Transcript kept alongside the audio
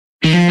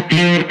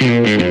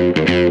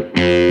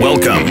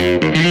Welcome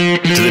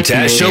to the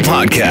Taz Show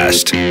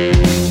podcast.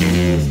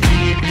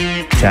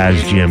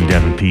 Taz, Jim,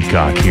 Devin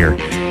Peacock here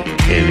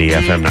in the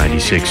FM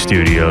 96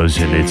 studios,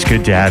 and it's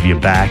good to have you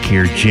back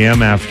here,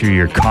 Jim. After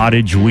your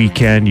cottage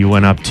weekend, you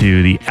went up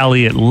to the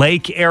Elliott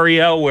Lake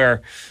area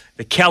where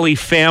the Kelly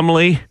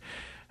family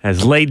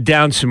has laid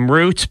down some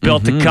roots,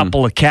 built a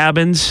couple of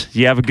cabins.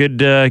 You have a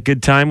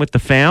good time with the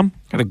fam?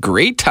 Had a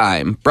great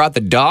time. Brought the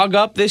dog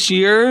up this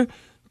year,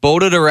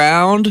 boated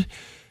around,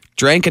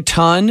 drank a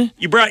ton.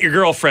 You brought your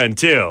girlfriend,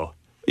 too.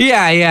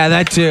 Yeah,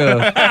 that too.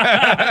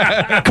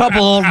 A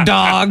couple old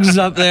dogs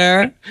up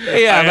there.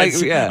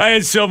 Yeah, I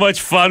had so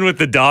much fun with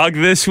the dog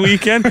this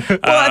weekend. Well,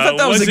 I thought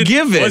that was a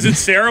given. Was it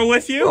Sarah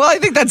with you? Well, I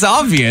think that's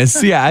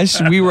obvious. Yeah,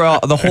 we were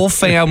the whole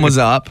fam was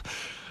up.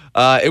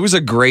 It was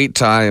a great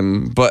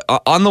time. But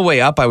on the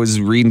way up, I was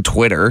reading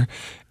Twitter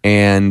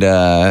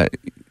and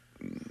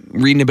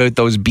reading about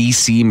those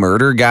BC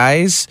murder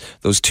guys,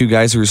 those two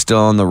guys who are still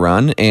on the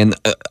run. And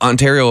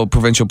Ontario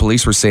Provincial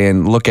Police were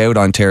saying, look out,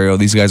 Ontario.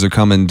 These guys are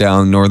coming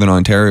down northern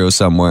Ontario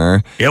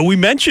somewhere. Yeah, we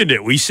mentioned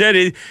it. We said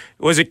it.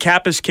 Was it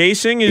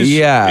Kapuskasing?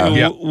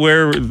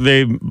 Where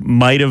they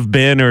might have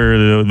been,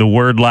 or the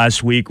word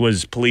last week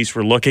was police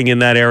were looking in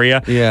that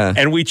area. Yeah.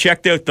 And we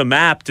checked out the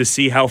map to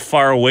see how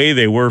far away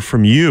they were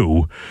from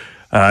you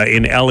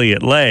in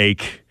Elliott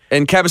Lake.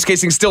 And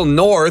Kapuskasing's still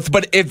north,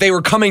 but if they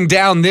were coming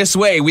down this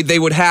way, they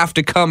would have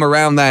to come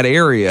around that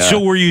area. So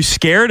were you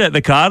scared at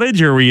the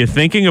cottage, or were you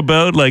thinking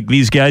about, like,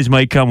 these guys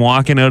might come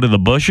walking out of the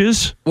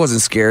bushes?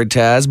 Wasn't scared,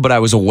 Taz, but I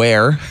was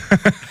aware.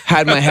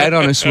 Had my head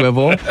on a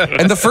swivel.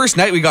 And the first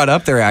night we got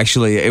up there,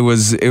 actually, it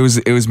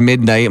was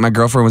midnight. My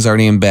girlfriend was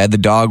already in bed. The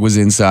dog was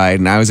inside,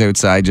 and I was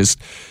outside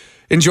just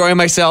enjoying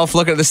myself,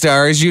 looking at the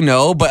stars,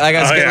 but I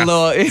got getting a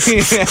little...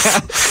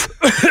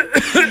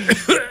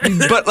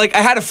 But like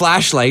I had a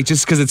flashlight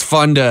just because it's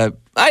fun to.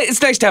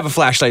 It's nice to have a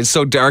flashlight. It's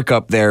so dark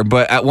up there.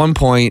 But at one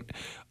point,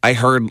 I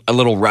heard a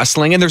little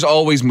rustling, and there's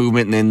always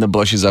movement in the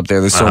bushes up there.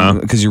 There's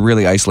because you're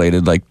really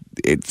isolated. Like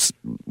it's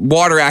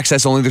water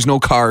access only. There's no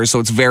cars, so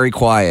it's very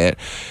quiet.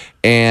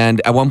 And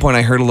at one point,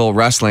 I heard a little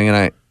rustling, and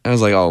I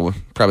was like, oh,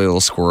 probably a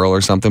little squirrel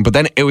or something. But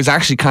then it was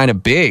actually kind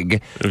of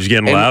big. It was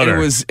getting louder.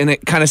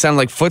 It kind of sounded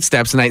like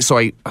footsteps. And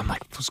I'm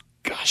like.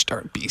 Gosh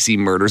darn BC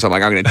murders. I'm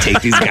like, I'm going to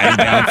take these guys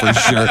down for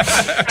sure.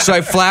 So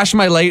I flashed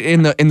my light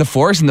in the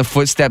forest and the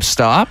footsteps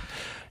stop.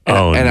 And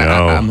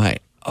I'm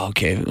like,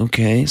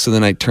 okay. So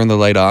then I turn the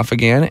light off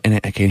again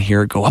and I can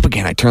hear it go up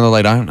again. I turn the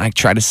light on and I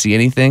try to see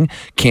anything.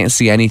 Can't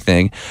see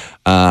anything.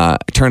 I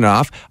turn it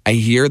off. I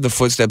hear the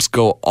footsteps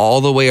go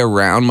all the way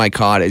around my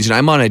cottage. And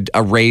I'm on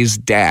a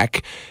raised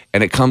deck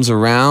and it comes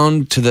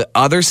around to the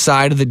other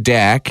side of the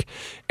deck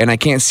and I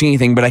can't see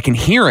anything, but I can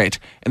hear it.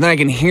 And then I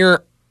can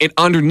hear it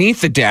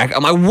underneath the deck.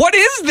 I'm like, what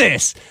is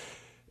this?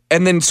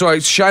 And then so I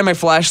shine my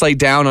flashlight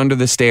down under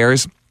the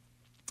stairs.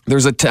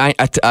 There's a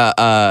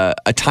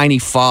tiny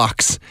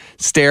fox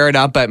staring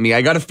up at me.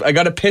 I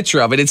got a picture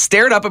of it. It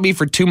stared up at me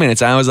for 2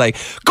 minutes. And I was like,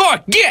 go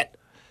on, get.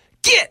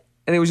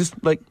 And it was just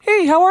like,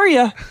 hey, how are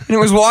you? And it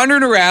was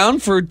wandering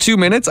around for 2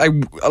 minutes.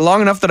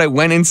 Long enough that I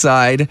went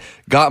inside,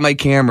 got my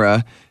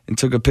camera, and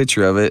took a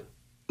picture of it.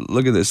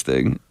 Look at this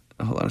thing.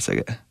 Hold on a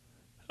second.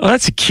 Oh,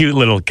 that's a cute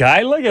little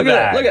guy. Look at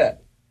that. Look at that.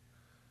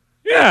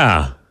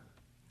 Yeah.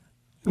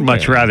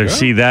 Much rather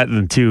see that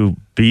than two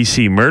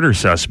BC murder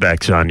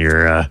suspects on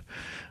your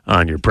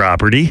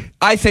property.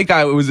 I think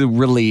I was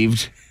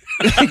relieved.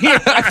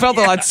 I felt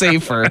a lot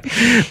safer.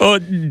 Well,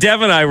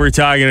 Dev and I were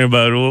talking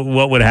about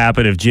what would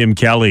happen if Jim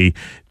Kelly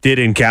did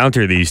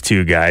encounter these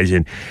two guys.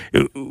 And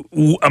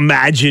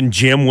imagine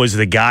Jim was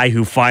the guy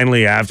who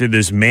finally, after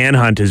this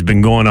manhunt has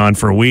been going on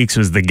for weeks,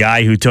 was the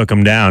guy who took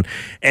him down.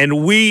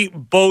 And we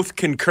both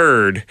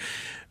concurred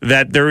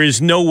that there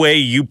is no way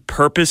you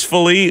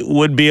purposefully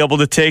would be able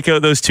to take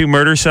out those two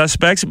murder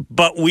suspects,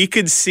 but we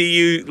could see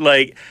you,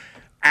 like,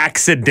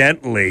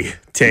 accidentally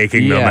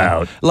taking them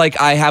out. Like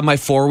I have my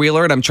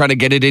four-wheeler and I'm trying to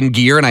get it in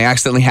gear and I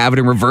accidentally have it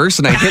in reverse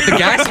and I hit the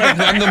gas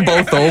and I run them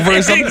both over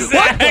or something.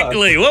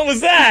 Exactly. What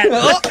was that?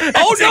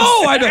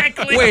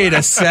 No. Wait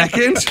a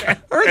second.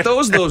 Aren't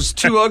those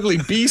two ugly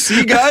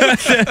BC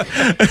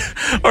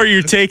guys? Or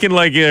you're taking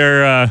like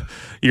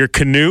your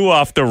canoe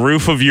off the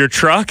roof of your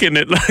truck and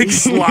it like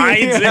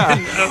slides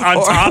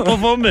on top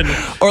of them and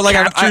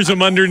captures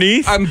them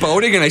underneath. I'm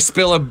boating and I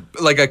spill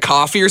a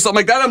coffee or something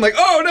like that. I'm like,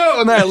 oh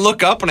no. And then I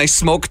look up and I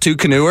smoke two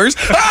canoers.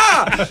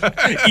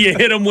 You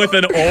hit them with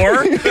an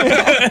oar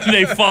and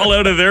they fall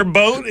out of their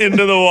boat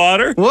into the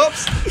water.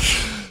 Whoops.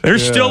 They're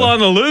still on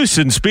the loose.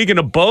 And speaking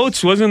of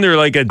boats, wasn't there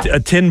like a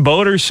tin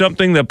boat or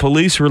something that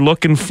police were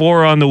looking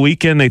for on the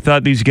weekend? They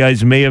thought these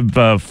guys may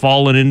have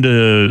fallen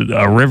into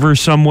a river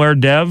somewhere,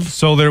 Dev?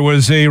 So there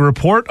was a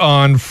report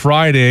on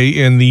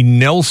Friday in the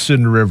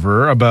Nelson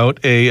River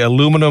about a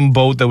aluminum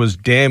boat that was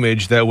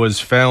damaged that was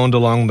found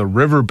along the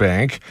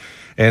riverbank.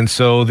 And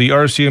so the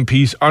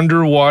RCMP's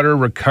underwater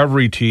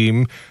recovery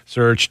team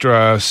searched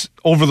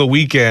over the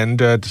weekend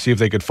to see if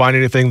they could find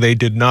anything. They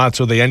did not,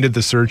 so they ended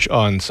the search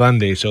on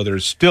Sunday. So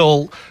there's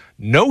still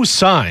no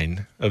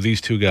sign of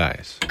these two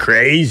guys.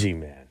 Crazy,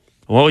 man.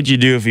 What would you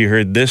do if you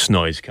heard this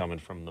noise coming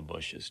from the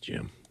bushes,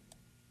 Jim?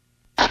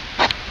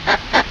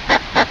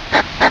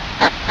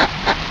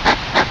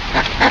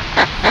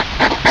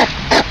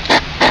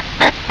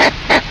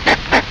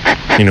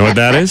 You know what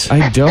that is?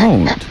 I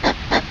don't.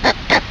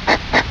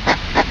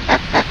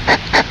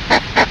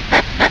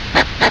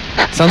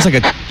 Sounds like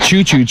a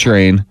choo-choo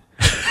train.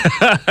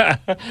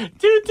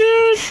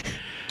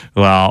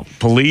 Well,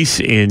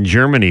 police in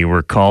Germany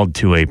were called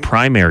to a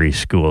primary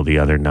school the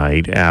other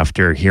night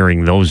after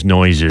hearing those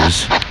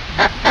noises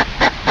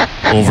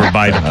over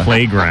by the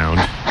playground.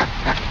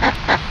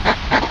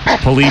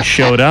 Police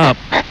showed up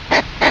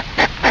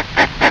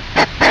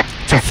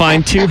to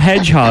find two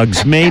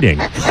hedgehogs mating.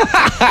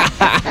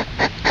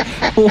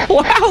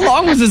 How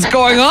long was this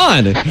going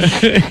on?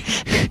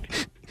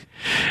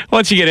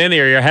 Once you get in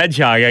there, you're a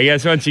hedgehog. I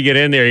guess once you get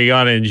in there, you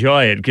got to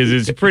enjoy it because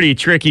it's a pretty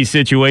tricky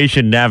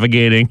situation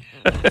navigating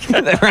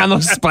around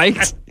those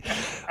spikes.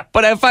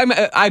 But if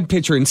I'm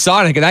picturing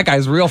Sonic, and that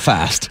guy's real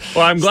fast.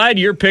 Well, I'm glad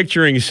you're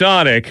picturing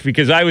Sonic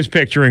because I was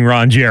picturing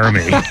Ron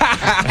Jeremy. The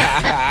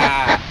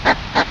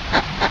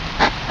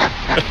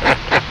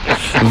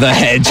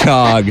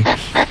hedgehog.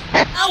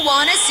 I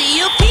want to see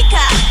you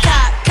peacock,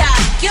 cock,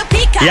 cock, your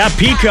peacock. Yeah,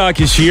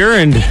 Peacock is here,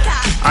 and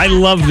I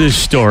love this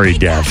story,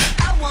 Dev.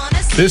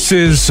 This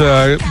is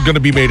going to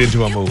be made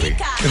into a movie.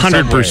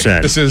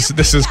 100%.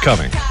 This is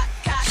coming.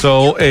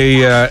 So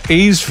a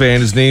A's fan,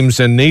 his name's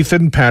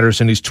Nathan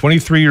Patterson. He's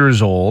 23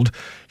 years old.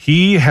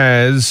 He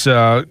has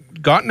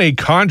gotten a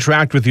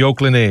contract with the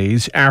Oakland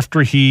A's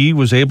after he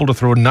was able to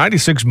throw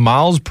 96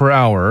 miles per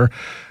hour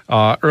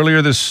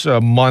earlier this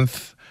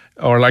month,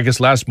 or I guess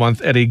last month,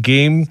 at a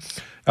game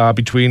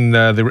between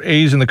the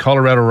A's and the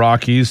Colorado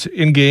Rockies.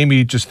 In game,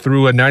 he just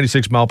threw a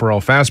 96 mile per hour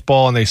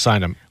fastball, and they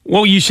signed him.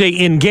 Well, you say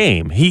in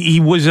game. He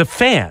was a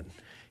fan.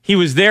 He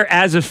was there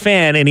as a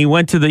fan, and he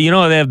went to the,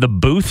 they have the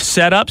booth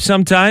set up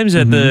sometimes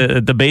at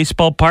the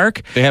baseball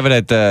park. They have it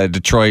at the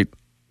Detroit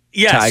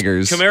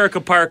Tigers.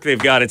 Comerica Park, they've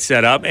got it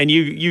set up, and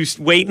you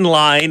wait in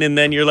line, and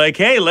then you're like,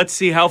 hey, let's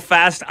see how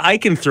fast I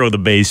can throw the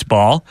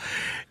baseball.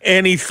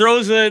 And he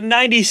throws a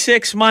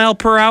 96 mile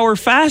per hour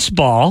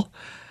fastball.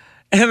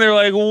 And they're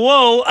like,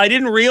 whoa, I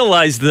didn't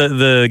realize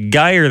the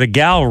guy or the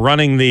gal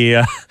running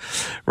the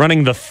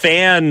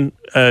fan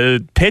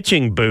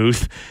pitching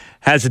booth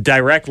has a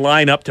direct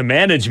line up to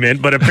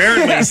management, but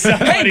apparently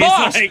somebody's hey,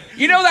 boss, like,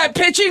 you know that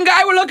pitching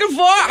guy we're looking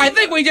for? I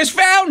think we just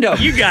found him.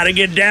 You got to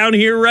get down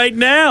here right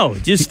now.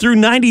 Just threw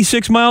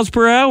 96 miles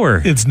per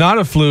hour. It's not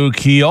a fluke.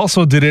 He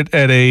also did it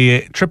at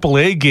a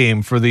AAA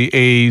game for the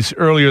A's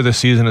earlier this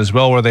season as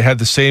well, where they had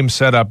the same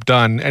setup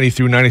done, and he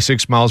threw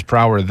 96 miles per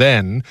hour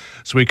then.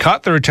 So he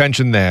caught their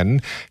attention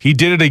then. He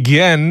did it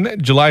again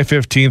July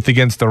 15th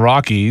against the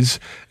Rockies,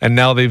 and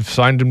now they've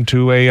signed him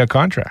to a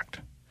contract.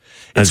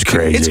 That's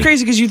crazy. It's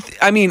crazy because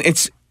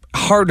it's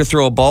hard to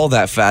throw a ball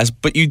that fast,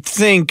 but you'd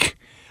think,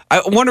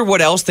 I wonder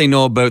what else they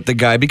know about the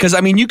guy, because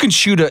you can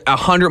shoot a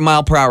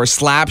 100-mile-per-hour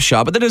slap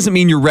shot, but that doesn't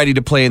mean you're ready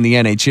to play in the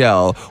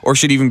NHL or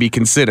should even be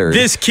considered.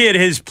 This kid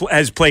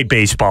has played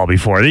baseball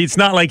before. It's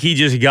not like he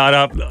just got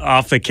up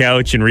off the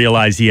couch and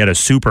realized he had a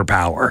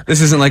superpower.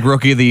 This isn't like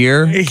Rookie of the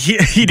Year.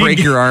 He break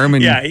your arm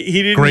and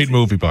he didn't. Great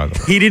movie, by the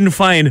way. He didn't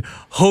find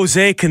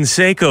Jose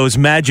Canseco's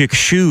magic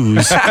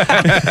shoes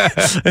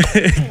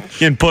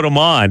and put them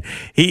on.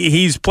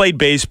 He's played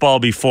baseball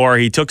before.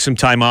 He took some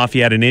time off. He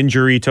had an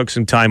injury. Took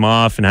some time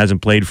off and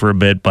hasn't played for a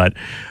bit, but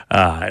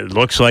it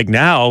looks like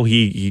now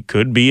he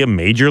could be a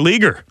major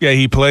leaguer. Yeah,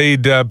 he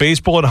played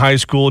baseball in high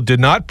school, did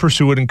not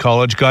pursue it in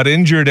college, got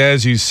injured,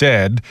 as you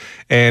said,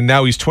 and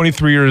now he's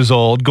 23 years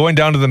old, going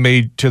down to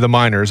the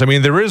minors.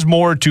 There is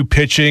more to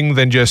pitching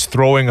than just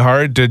throwing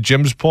hard, to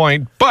Jim's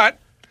point, but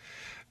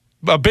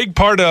a big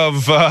part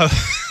of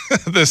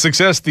the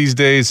success these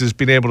days is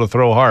being able to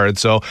throw hard.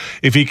 So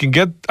if he can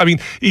get,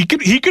 he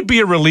could be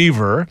a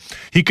reliever.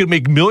 He could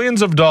make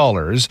millions of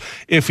dollars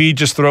if he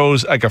just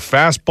throws like a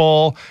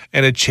fastball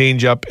and a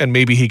changeup, and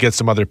maybe he gets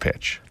some other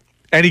pitch.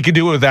 And he can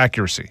do it with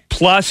accuracy.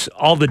 Plus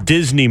all the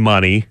Disney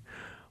money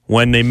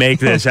when they make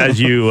this,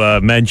 as you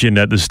mentioned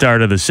at the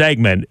start of the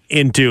segment,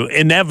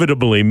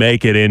 inevitably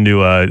make it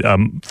into a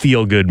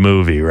feel-good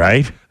movie,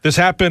 right? This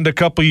happened a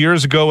couple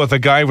years ago with a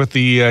guy with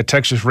the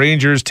Texas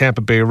Rangers, Tampa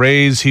Bay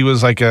Rays. He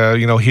was like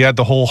he had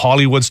the whole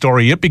Hollywood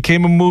story. It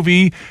became a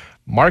movie.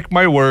 Mark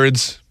my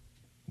words,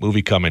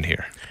 movie coming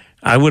here.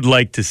 I would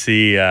like to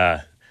see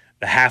the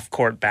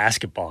half-court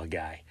basketball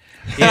guy.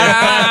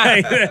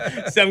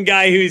 Some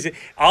guy who's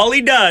all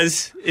he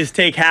does is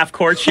take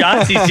half-court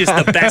shots. He's just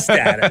the best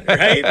at it,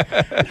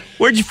 right?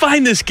 Where'd you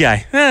find this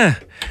guy?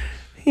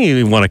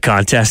 He won a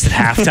contest at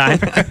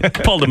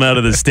halftime. Pulled him out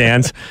of the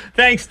stands.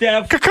 Thanks,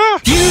 Dev. You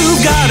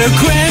got a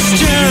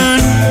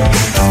question?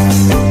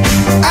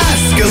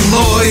 Ask a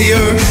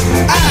lawyer.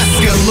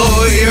 Ask a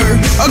lawyer.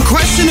 A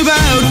question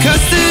about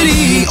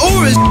custody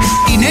or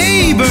a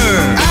neighbor.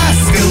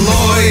 Ask a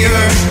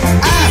lawyer.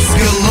 Ask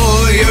a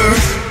lawyer.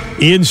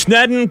 Ian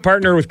Snedden,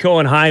 partner with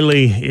Cohen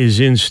Hiley,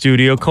 is in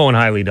studio.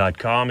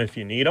 CohenHiley.com if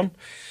you need him.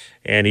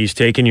 and he's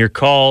taking your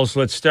calls.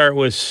 Let's start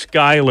with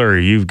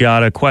Skylar. You've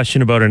got a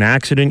question about an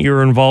accident you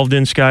were involved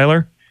in,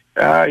 Skylar?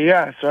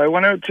 Yeah, so I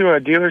went out to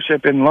a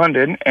dealership in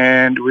London,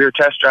 and we were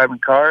test driving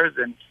cars,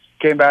 and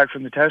came back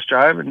from the test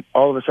drive, and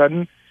all of a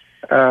sudden,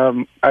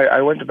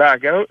 I went to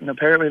back out, and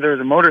apparently there was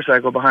a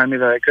motorcycle behind me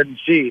that I couldn't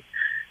see.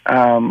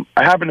 I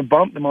happened to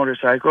bump the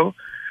motorcycle,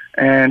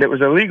 and it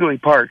was illegally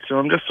parked, so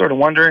I'm just sort of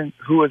wondering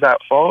who was at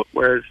fault,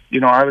 whereas,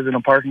 I was in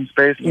a parking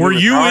space. Were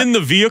you in the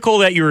vehicle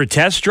that you were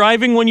test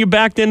driving when you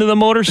backed into the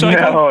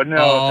motorcycle? No,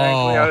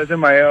 thankfully I was in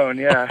my own,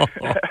 yeah.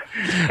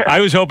 I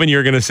was hoping you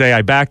were going to say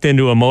I backed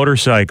into a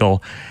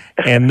motorcycle,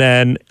 and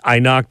then I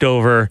knocked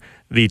over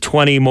the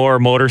 20 more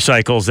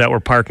motorcycles that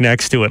were parked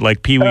next to it,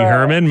 like Pee Wee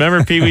Herman.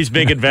 Remember Pee Wee's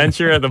Big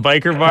Adventure at the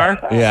biker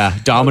bar? Yeah,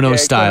 domino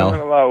style. It could have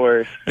been a lot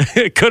worse.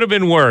 It could have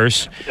been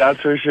worse.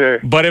 That's for sure.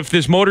 But if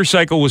this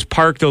motorcycle was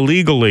parked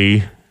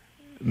illegally,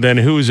 then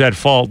who's at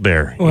fault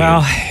there?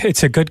 Well,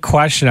 it's a good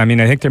question. I mean,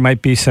 I think there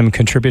might be some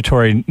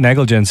contributory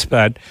negligence,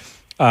 but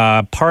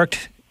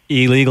parked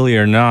illegally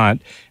or not,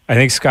 I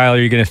think, Skylar,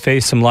 you're going to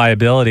face some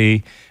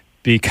liability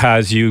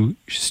because you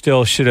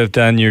still should have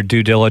done your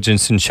due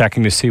diligence in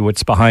checking to see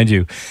what's behind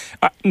you.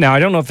 Now, I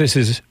don't know if this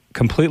is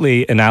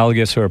completely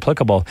analogous or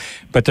applicable,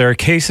 but there are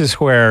cases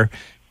where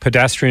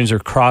pedestrians are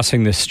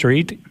crossing the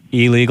street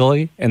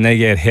illegally and they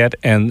get hit,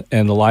 and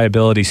the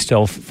liability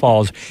still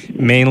falls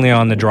mainly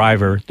on the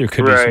driver. There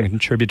could be some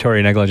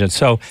contributory negligence.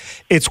 So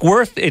it's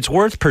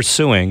worth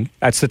pursuing.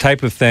 That's the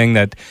type of thing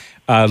that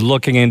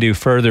looking into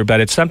further, but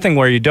it's something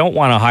where you don't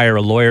want to hire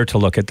a lawyer to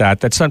look at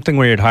that. That's something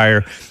where you'd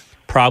hire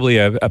probably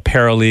a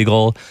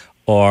paralegal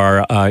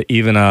or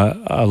even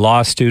a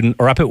law student,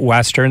 or up at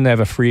Western, they have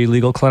a free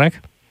legal clinic.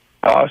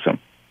 Awesome.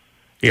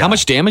 Yeah. How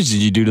much damage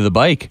did you do to the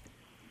bike?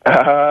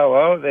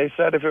 Well, they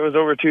said if it was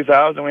over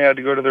 2,000, we had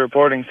to go to the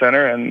reporting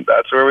center, and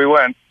that's where we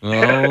went.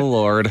 Oh,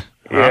 Lord.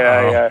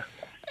 Yeah.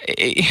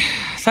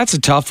 That's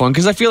a tough one,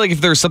 because I feel like if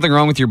there's something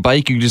wrong with your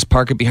bike, you can just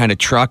park it behind a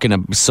truck in a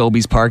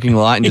Sobeys parking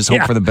lot and just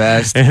hope for the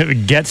best.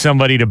 Get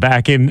somebody to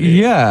back in.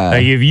 Yeah.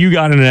 Like if you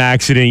got in an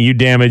accident, you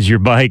damage your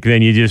bike,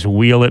 then you just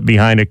wheel it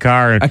behind a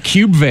car. A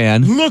cube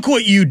van. Look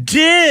what you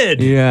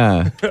did.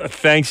 Yeah.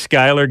 Thanks,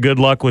 Skylar. Good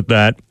luck with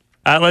that.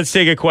 Let's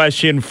take a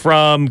question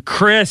from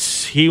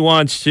Chris. He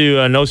wants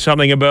to know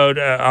something about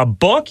a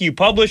book. You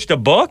published a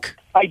book?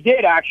 I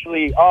did,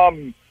 actually.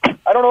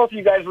 I don't know if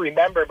you guys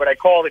remember, but I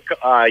called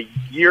a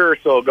year or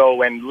so ago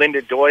when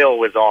Linda Doyle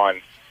was on,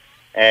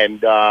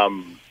 and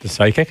the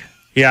psychic.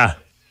 Yeah,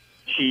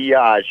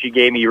 she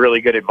gave me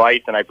really good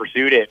advice, and I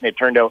pursued it, and it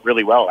turned out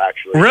really well,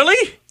 actually.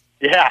 Really?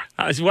 Yeah.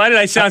 Why did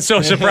I sound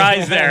so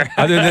surprised there?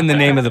 Other than the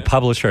name of the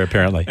publisher,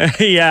 apparently.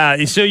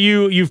 Yeah. So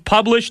you've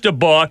published a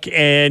book,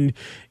 and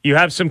you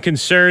have some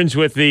concerns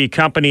with the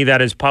company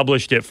that has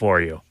published it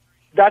for you.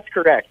 That's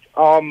correct.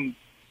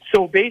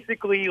 So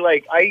basically,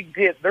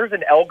 there's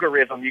an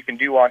algorithm you can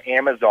do on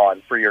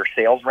Amazon for your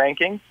sales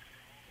ranking.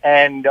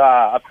 And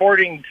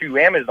according to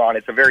Amazon,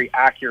 it's a very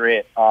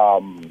accurate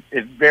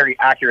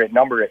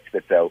number it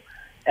spits out.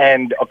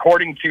 And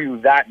according to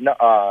that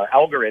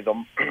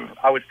algorithm,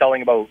 I was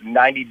selling about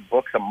 90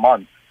 books a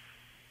month.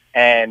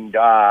 And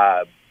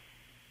I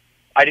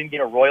didn't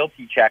get a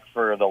royalty check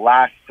for the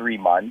last 3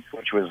 months,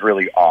 which was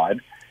really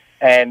odd.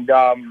 And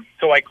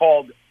so I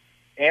called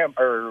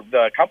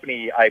the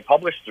company I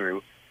published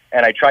through,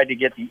 and I tried to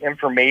get the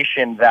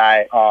information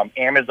that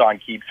Amazon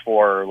keeps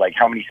for, like,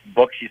 how many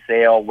books you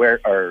sell, where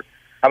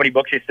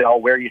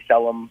you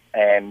sell them,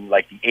 and,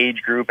 like, the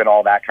age group and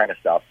all that kind of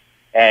stuff.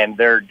 And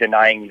they're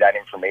denying me that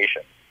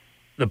information.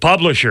 The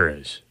publisher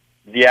is?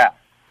 Yeah.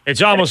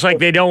 It's almost like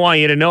they don't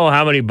want you to know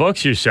how many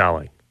books you're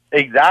selling.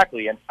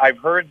 Exactly. And I've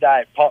heard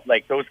that,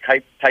 those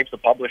types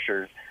of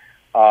publishers,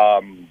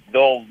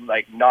 they'll,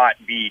 not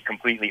be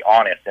completely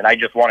honest. And I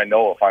just want to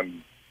know if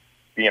I'm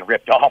being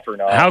ripped off or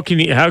not. How can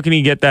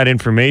he get that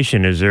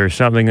information? Is there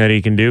something that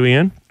he can do,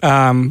 Ian?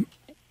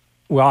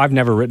 Well, I've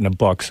never written a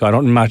book, so I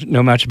don't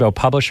know much about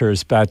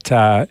publishers, but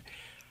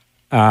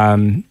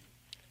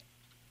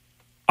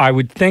I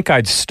would think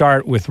I'd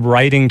start with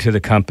writing to the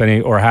company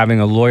or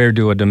having a lawyer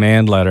do a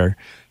demand letter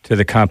to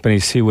the company,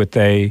 see what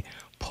they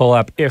pull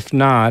up. If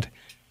not,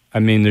 I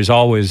mean, there's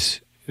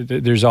always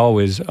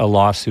a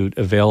lawsuit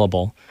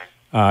available.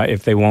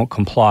 If they won't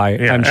comply.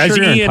 Yeah. I'm sure as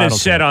you're Ian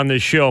has said to. on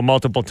this show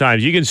multiple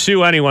times, you can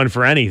sue anyone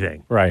for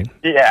anything. Right.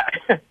 Yeah.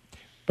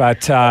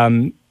 But,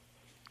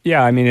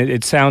 yeah, I mean,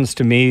 it sounds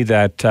to me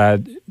that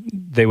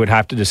they would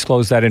have to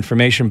disclose that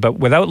information. But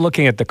without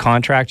looking at the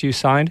contract you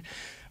signed,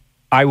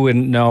 I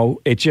wouldn't know.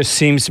 It just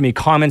seems to me,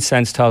 common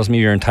sense tells me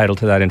you're entitled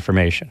to that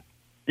information.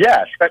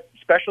 Yeah,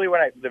 especially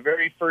when the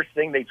very first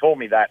thing they told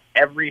me that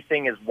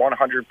everything is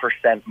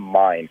 100%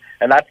 mine,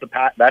 and that's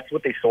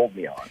what they sold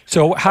me on.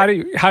 So how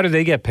do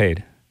they get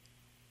paid?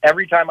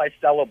 Every time I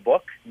sell a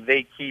book,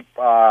 they keep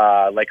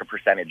a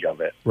percentage of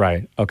it.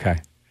 Right. Okay.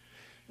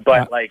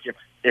 But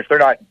if they're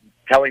not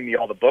telling me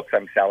all the books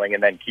I'm selling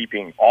and then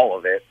keeping all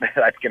of it,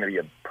 that's going to be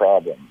a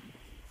problem.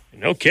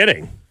 No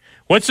kidding.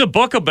 What's the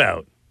book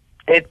about?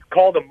 It's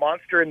called A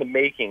Monster in the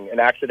Making, An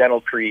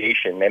Accidental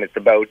Creation, and it's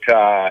about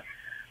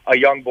a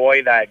young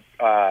boy that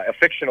a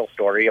fictional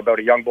story about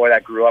a young boy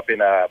that grew up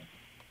in a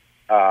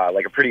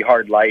pretty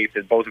hard life.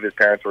 Both of his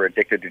parents were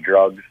addicted to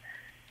drugs,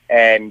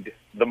 and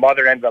the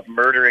mother ends up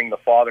murdering the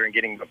father and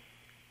getting the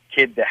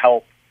kid to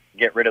help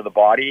get rid of the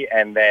body,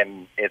 and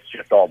then it's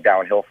just all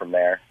downhill from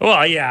there.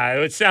 Well, yeah,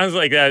 it sounds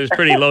like that is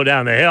pretty low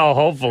down the hill,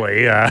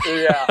 hopefully. Yeah.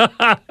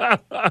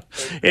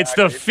 It's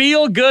the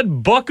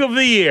feel-good book of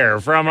the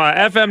year from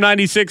FM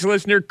 96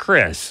 listener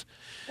Chris.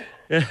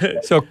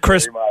 So,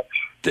 Chris,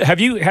 have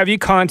you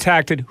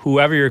contacted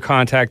whoever your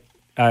contact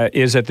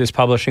is at this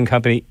publishing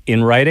company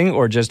in writing,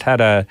 or just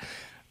had a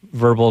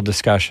verbal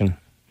discussion?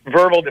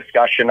 Verbal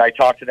discussion. I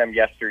talked to them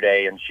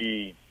yesterday, and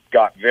she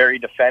got very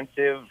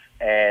defensive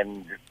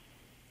and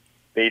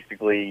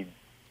basically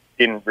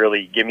didn't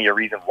really give me a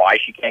reason why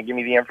she can't give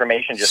me the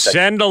information. Just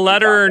send a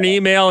letter or an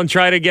email and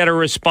try to get a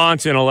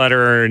response in a letter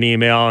or an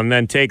email, and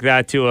then take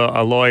that to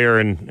a lawyer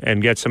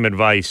and get some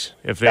advice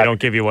if they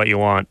don't give you what you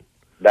want.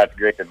 That's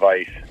great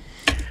advice.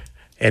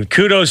 And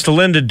kudos to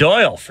Linda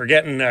Doyle for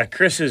getting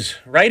Chris's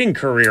writing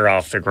career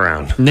off the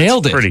ground.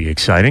 Nailed it. Pretty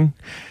exciting.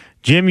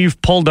 Jim,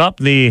 you've pulled up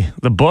the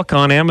book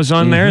on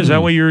Amazon there. Is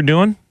that what you were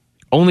doing?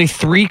 Only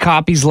 3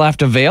 copies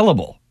left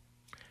available.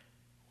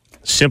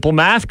 Simple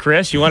math,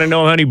 Chris. You want to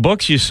know how many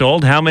books you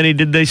sold? How many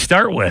did they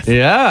start with?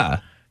 Yeah.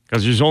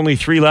 Because there's only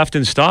 3 left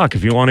in stock.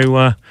 If you want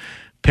to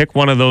pick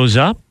one of those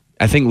up.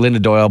 I think Linda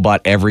Doyle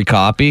bought every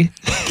copy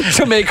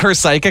to make her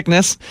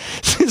psychicness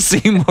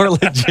seem more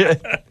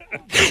legit.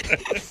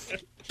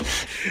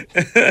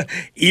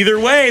 Either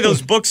way,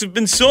 those books have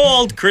been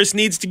sold. Chris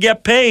needs to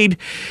get paid.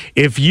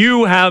 If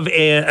you have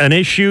an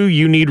issue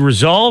you need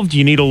resolved,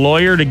 you need a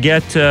lawyer to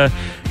get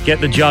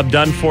the job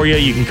done for you,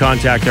 you can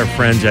contact our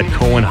friends at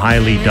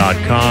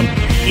CohenHiley.com.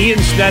 Ian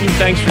Sneddon,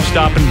 thanks for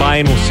stopping by,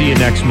 and we'll see you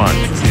next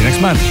month. See you next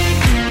month.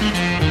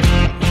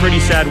 Pretty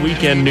sad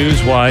weekend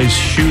news-wise.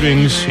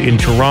 Shootings in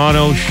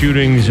Toronto,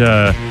 shootings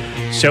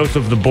south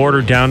of the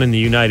border down in the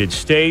United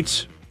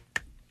States.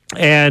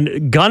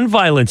 And gun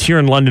violence here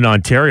in London,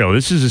 Ontario.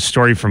 This is a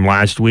story from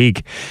last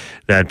week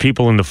that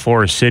people in the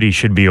Forest City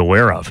should be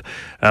aware of.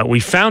 We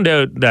found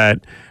out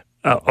that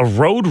a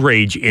road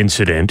rage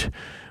incident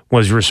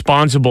was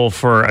responsible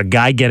for a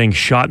guy getting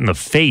shot in the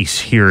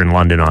face here in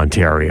London,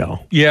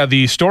 Ontario. Yeah,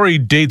 the story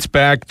dates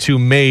back to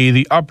May.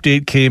 The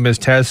update came, as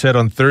Taz said,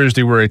 on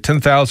Thursday, where a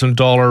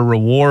 $10,000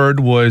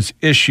 reward was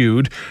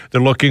issued. They're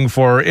looking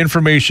for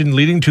information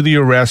leading to the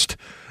arrest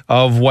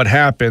of what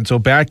happened. So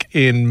back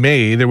in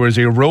May, there was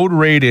a road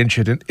rage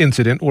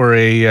incident where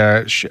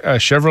a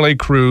Chevrolet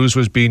Cruze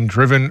was being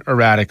driven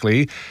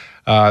erratically.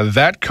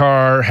 That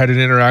car had an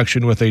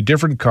interaction with a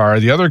different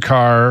car. The other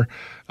car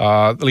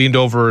leaned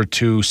over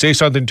to say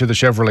something to the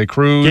Chevrolet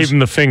Cruze. Gave him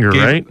the finger,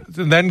 right?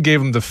 And then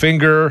gave him the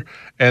finger.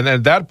 And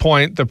at that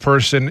point, the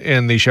person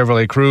in the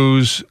Chevrolet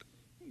Cruze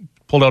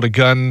pulled out a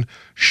gun,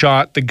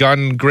 shot. The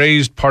gun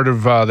grazed part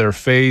of their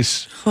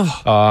face,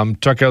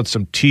 took out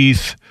some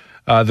teeth.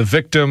 The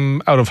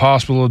victim out of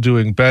hospital,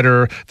 doing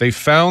better. They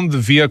found the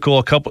vehicle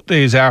a couple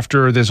days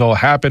after this all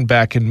happened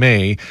back in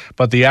May,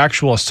 but the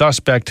actual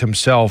suspect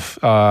himself,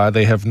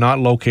 they have not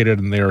located,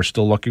 and they are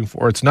still looking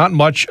for. It's not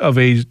much of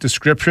a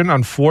description,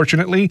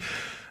 unfortunately.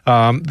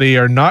 They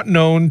are not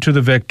known to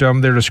the victim.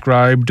 They're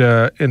described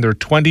in their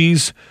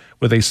 20s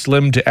with a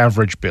slim to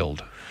average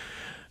build.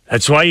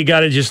 That's why you got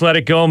to just let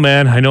it go,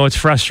 man. I know it's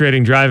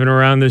frustrating driving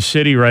around this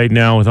city right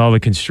now with all the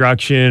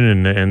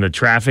construction and the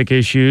traffic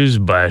issues,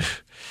 but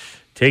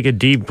take a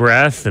deep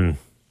breath and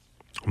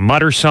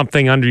mutter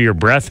something under your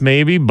breath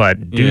maybe,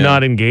 but do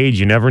not engage.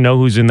 You never know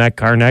who's in that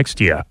car next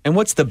to you. And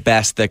what's the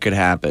best that could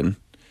happen?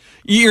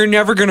 You're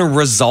never going to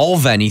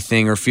resolve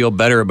anything or feel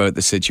better about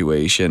the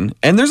situation.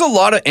 And there's a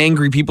lot of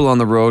angry people on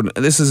the road.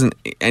 This isn't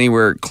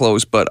anywhere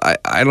close, but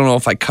I don't know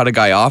if I cut a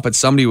guy off, but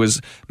somebody was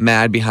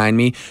mad behind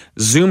me,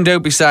 zoomed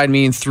out beside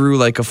me and threw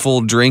like a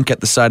full drink at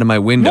the side of my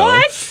window.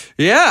 What?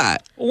 Yeah.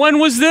 When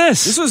was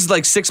this? This was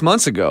like 6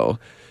 months ago.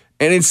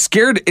 And it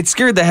scared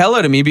the hell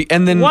out of me.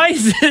 And then why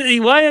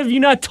have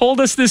you not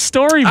told us this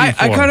story before?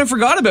 I kind of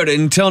forgot about it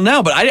until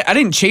now. But I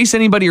didn't chase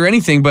anybody or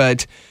anything.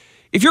 But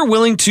if you're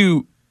willing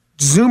to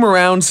zoom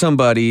around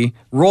somebody,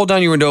 roll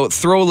down your window,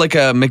 throw like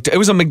it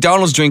was a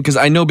McDonald's drink,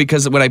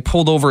 because when I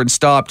pulled over and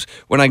stopped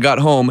when I got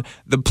home,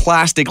 the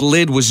plastic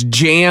lid was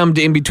jammed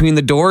in between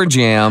the door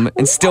jamb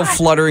and still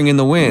fluttering in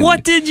the wind.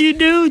 What did you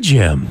do,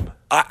 Jim?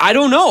 I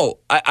don't know.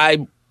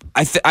 I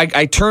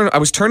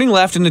was turning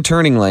left in the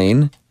turning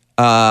lane.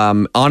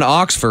 On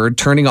Oxford,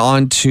 turning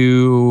on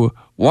to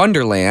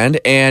Wonderland,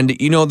 and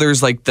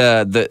there's like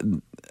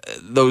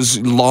those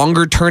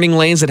longer turning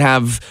lanes that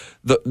have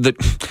the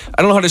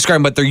I don't know how to describe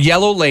them, but they're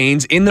yellow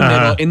lanes in the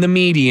middle, in the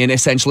median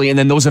essentially, and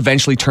then those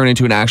eventually turn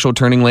into an actual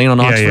turning lane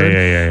on Oxford.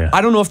 Yeah. I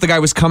don't know if the guy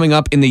was coming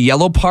up in the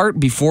yellow part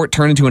before it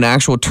turned into an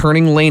actual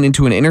turning lane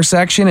into an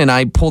intersection, and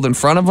I pulled in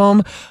front of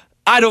him.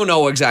 I don't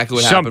know exactly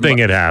what happened. Something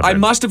had happened. I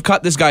must have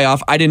cut this guy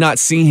off. I did not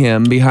see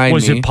him behind me.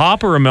 Was it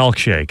pop or a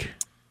milkshake?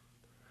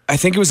 I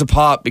think it was a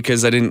pop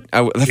because I feel like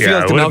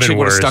the milkshake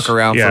would have stuck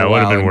around for a while. Yeah, it would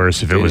have been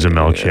worse if it was a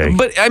milkshake.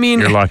 But I mean,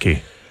 you're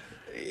lucky.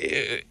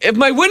 if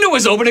my window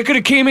was open, it could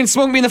have came and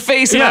smoked me in the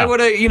face, and I would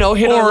have, hit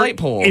a light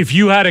pole. If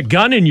you had a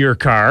gun in your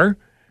car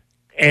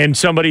and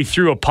somebody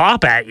threw a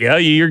pop at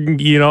you,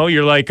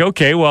 you're like,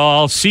 okay, well,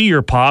 I'll see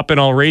your pop and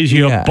I'll raise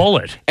you a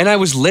bullet. And I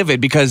was livid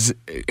because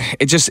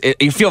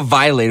you feel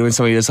violated when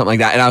somebody does something like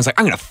that. And I was like,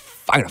 I'm gonna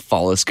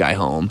follow this guy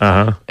home.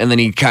 And then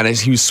he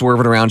was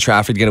swerving around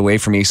traffic to get away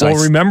from me. So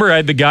remember, I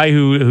had the guy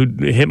who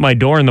hit my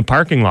door in the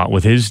parking lot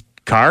with his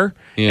car,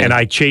 and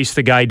I chased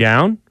the guy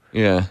down.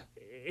 Yeah.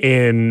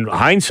 In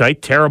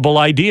hindsight, terrible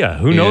idea.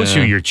 Who knows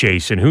who you're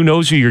chasing? Who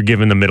knows who you're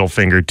giving the middle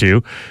finger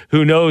to?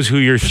 Who knows who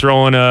you're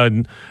throwing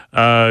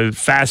a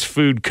fast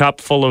food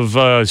cup full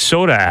of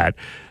soda at?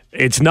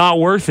 It's not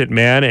worth it,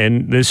 man.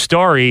 And this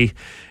story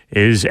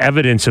is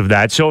evidence of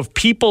that. So if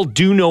people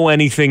do know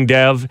anything,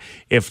 Dev,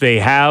 if they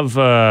have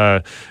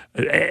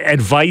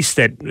advice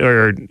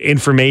or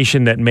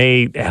information that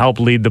may help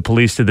lead the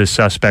police to this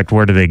suspect,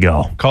 where do they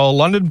go? Call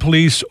London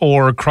Police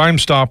or Crime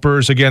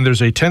Stoppers. Again,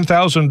 there's a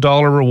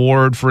 $10,000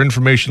 reward for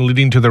information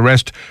leading to the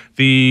arrest.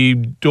 The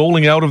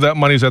doling out of that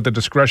money is at the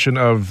discretion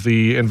of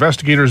the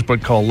investigators,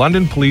 but call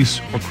London Police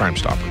or Crime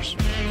Stoppers.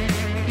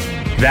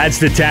 That's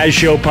the Taz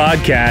Show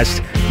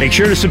podcast. Make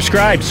sure to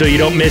subscribe so you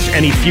don't miss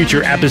any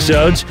future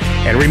episodes.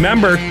 And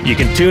remember, you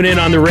can tune in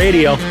on the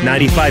radio,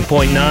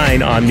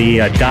 95.9 on the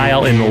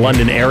dial in the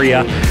London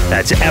area.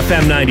 That's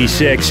FM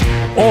 96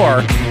 or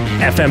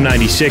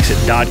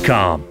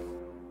FM96.com.